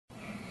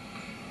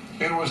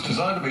It was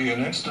designed to be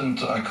an instant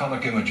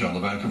iconic image on the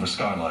Vancouver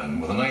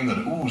skyline with a name that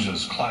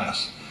oozes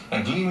class.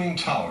 A gleaming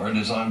tower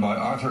designed by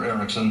Arthur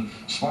Erickson,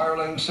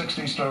 spiraling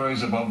 60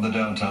 stories above the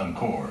downtown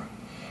core.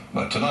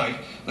 But tonight,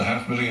 the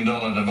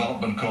 $500,000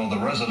 development called the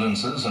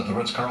Residences at the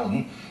Ritz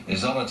Carlton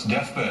is on its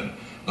deathbed,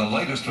 the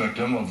latest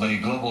victim of the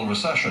global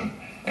recession.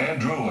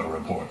 Andrew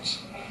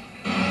reports.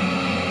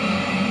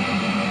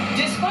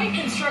 Despite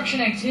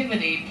construction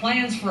activity,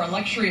 plans for a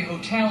luxury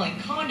hotel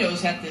and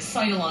condos at this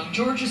site along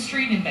Georgia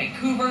Street in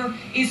Vancouver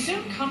is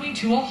soon coming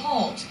to a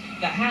halt.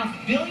 The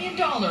 $500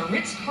 million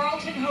Ritz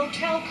Carlton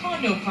Hotel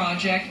condo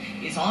project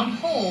is on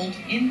hold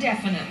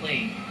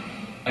indefinitely.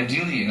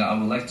 Ideally, I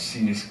would like to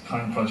see this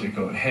current project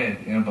go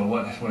ahead, but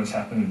what has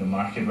happened in the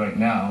market right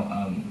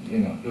now,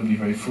 it would be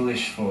very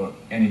foolish for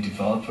any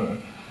developer.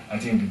 I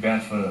think it would be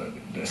bad for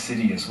the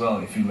city as well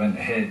if we went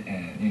ahead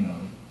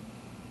and,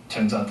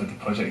 turns out that the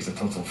project is a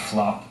total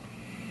flop.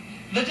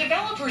 The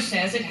developer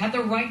says it had the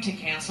right to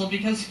cancel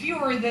because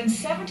fewer than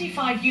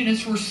 75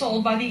 units were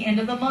sold by the end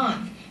of the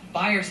month.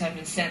 Buyers have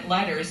been sent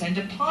letters and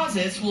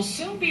deposits will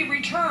soon be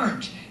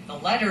returned. The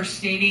letter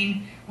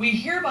stating, "We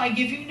hereby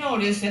give you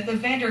notice that the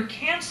vendor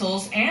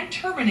cancels and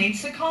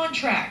terminates the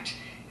contract."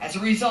 As a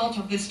result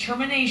of this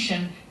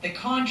termination, the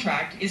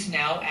contract is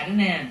now at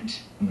an end.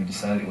 We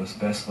decided it was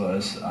best for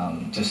us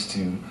just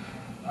to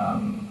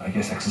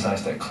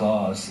exercise that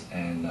clause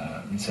and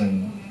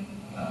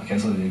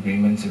cancel the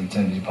agreement to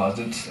return the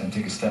deposits and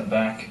take a step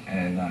back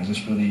and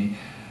just really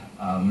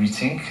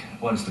rethink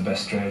what is the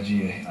best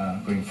strategy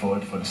going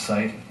forward for the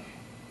site.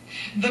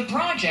 The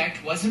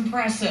project was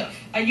impressive.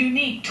 A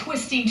unique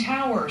twisting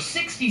tower,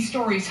 60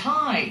 stories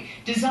high,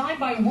 designed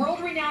by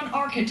world-renowned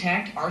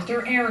architect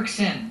Arthur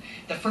Erickson.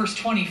 The first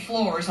 20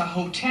 floors, a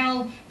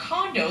hotel,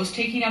 condos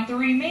taking up the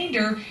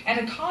remainder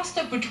at a cost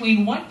of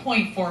between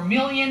 $1.4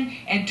 million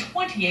and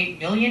 $28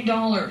 million.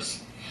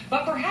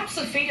 But perhaps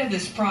the fate of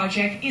this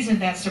project isn't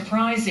that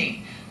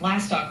surprising.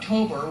 Last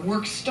October,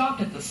 work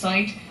stopped at the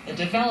site, the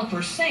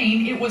developer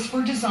saying it was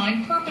for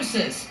design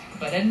purposes,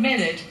 but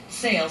admitted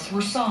sales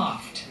were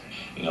soft.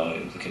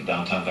 Look at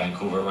downtown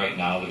Vancouver right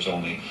now, there's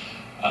only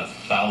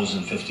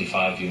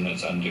 1,055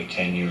 units under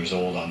 10 years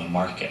old on the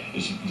market.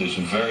 There's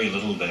very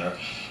little there.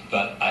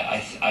 But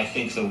I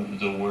think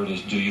the word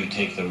is, do you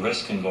take the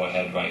risk and go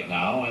ahead right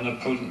now? And a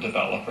prudent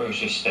developer is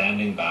just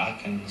standing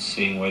back and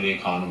seeing where the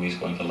economy is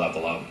going to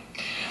level out.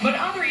 But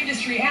other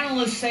industry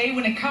analysts say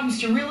when it comes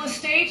to real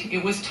estate,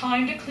 it was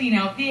time to clean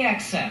out the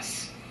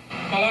excess.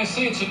 Well, I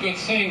say it's a good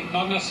thing,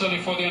 not necessarily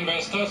for the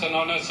investors and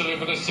not necessarily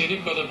for the city,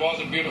 because it was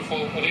a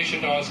beautiful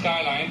addition to our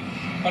skyline.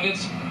 But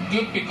it's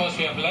good because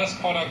we have less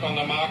product on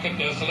the market.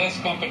 There's less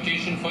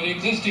competition for the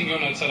existing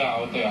units that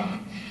are out there.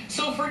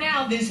 So for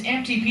now, this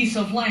empty piece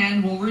of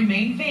land will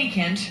remain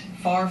vacant,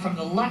 far from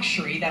the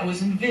luxury that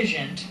was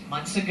envisioned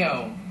months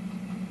ago.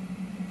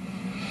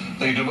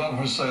 The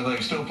developers say they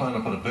still plan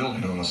to put a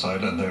building on the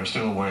site and they're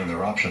still weighing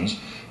their options,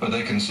 but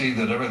they can see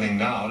that everything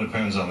now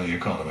depends on the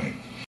economy.